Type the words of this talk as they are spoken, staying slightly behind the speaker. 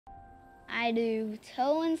I do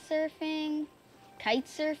toe and surfing, kite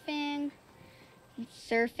surfing,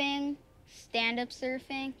 surfing, stand-up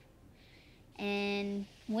surfing, and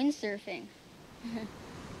windsurfing.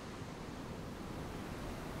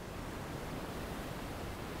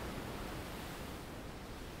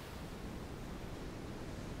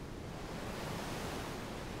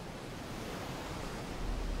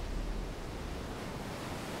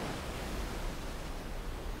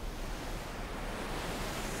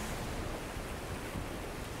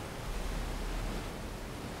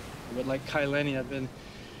 But like Lenny, I've been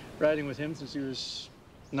riding with him since he was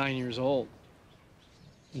 9 years old.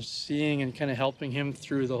 And seeing and kind of helping him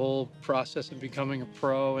through the whole process of becoming a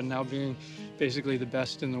pro and now being basically the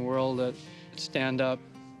best in the world at stand-up,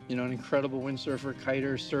 you know, an incredible windsurfer,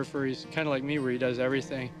 kiter, surfer. He's kind of like me where he does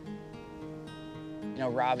everything. You know,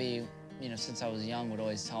 Robbie, you know, since I was young would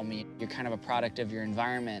always tell me, you're kind of a product of your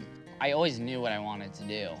environment. I always knew what I wanted to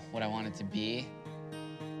do, what I wanted to be.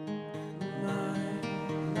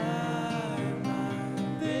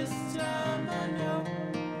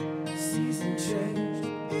 Season changed,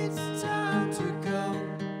 it's time to go.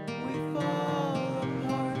 We fall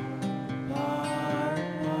apart, apart.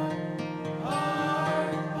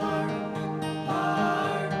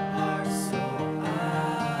 So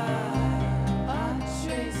I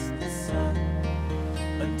chase the sun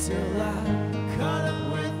until I caught up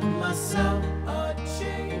with myself. A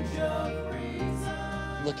change of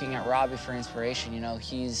reason. Looking at Robbie for inspiration, you know,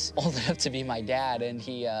 he's old enough to be my dad, and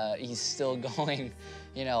he's still going,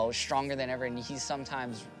 you know, stronger than ever. And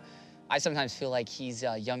I sometimes feel like he's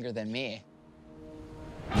younger than me.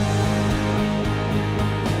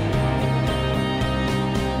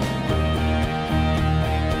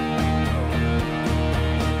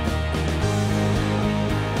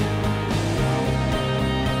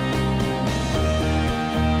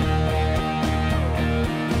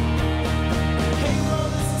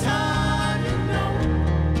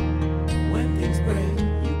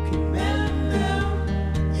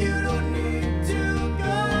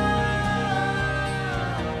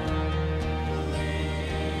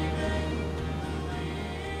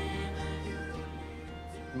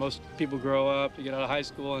 Most people grow up, you get out of high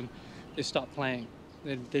school, and they stop playing.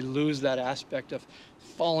 They lose that aspect of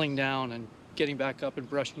falling down and getting back up and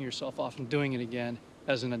brushing yourself off and doing it again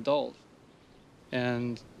as an adult.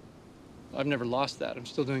 And I've never lost that. I'm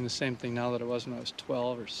still doing the same thing now that I was when I was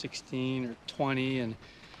 12 or 16 or 20, and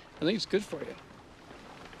I think it's good for you.